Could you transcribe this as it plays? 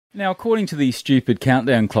Now, according to the stupid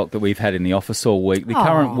countdown clock that we've had in the office all week, the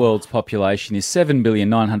current world's population is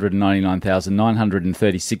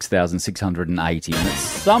 7,999,936,680. And at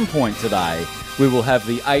some point today, we will have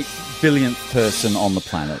the 8 billionth person on the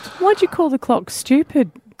planet. Why'd you call the clock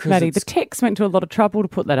stupid, Maddie? it's- The techs went to a lot of trouble to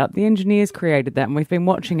put that up. The engineers created that, and we've been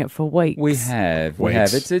watching it for weeks. We have.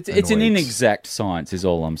 Weeks It's and an weeks. inexact science is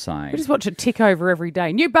all I'm saying. We just watch it tick over every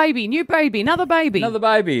day. New baby, another baby. Another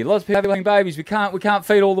baby. Lots of people having babies. We can't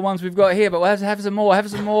feed all the ones we've got here, but we'll have some more.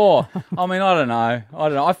 I mean, I don't know.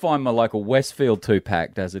 I find my local Westfield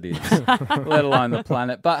too-packed as it is, let alone the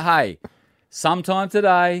planet. But hey, sometime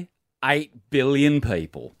today, 8 billion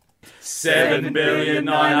people.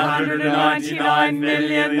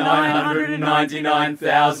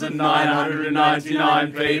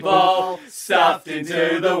 7,999,999,999 people stuffed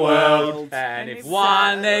into the world. And if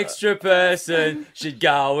one extra person should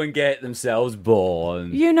go and get themselves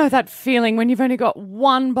born. You know that feeling when you've only got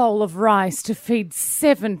one bowl of rice to feed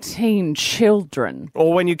 17 children.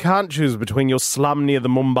 Or when you can't choose between your slum near the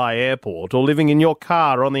Mumbai airport or living in your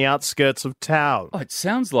car on the outskirts of town. Oh, it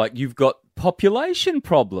sounds like you've got population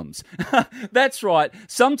problems. That's right.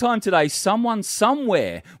 Sometime today, someone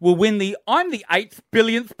somewhere will win the I'm the 8th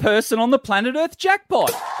billionth person on the planet Earth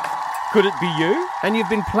jackpot. Could it be you? And you've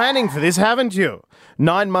been planning for this, haven't you?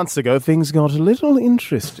 9 months ago, things got a little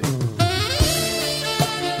interesting.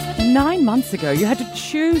 9 months ago, you had to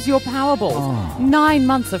choose your Powerball. 9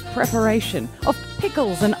 months of preparation, of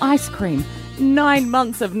pickles and ice cream. 9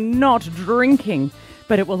 months of not drinking.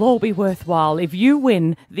 But it will all be worthwhile if you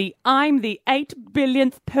win the I'm the 8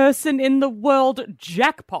 billionth person in the world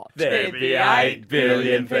jackpot. There'd be 8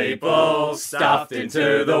 billion people stuffed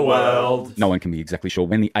into the world. No one can be exactly sure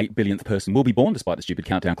when the 8 billionth person will be born, despite the stupid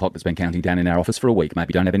countdown clock that's been counting down in our office for a week.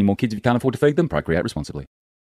 Maybe don't have any more kids if you can't afford to feed them. Procreate responsibly.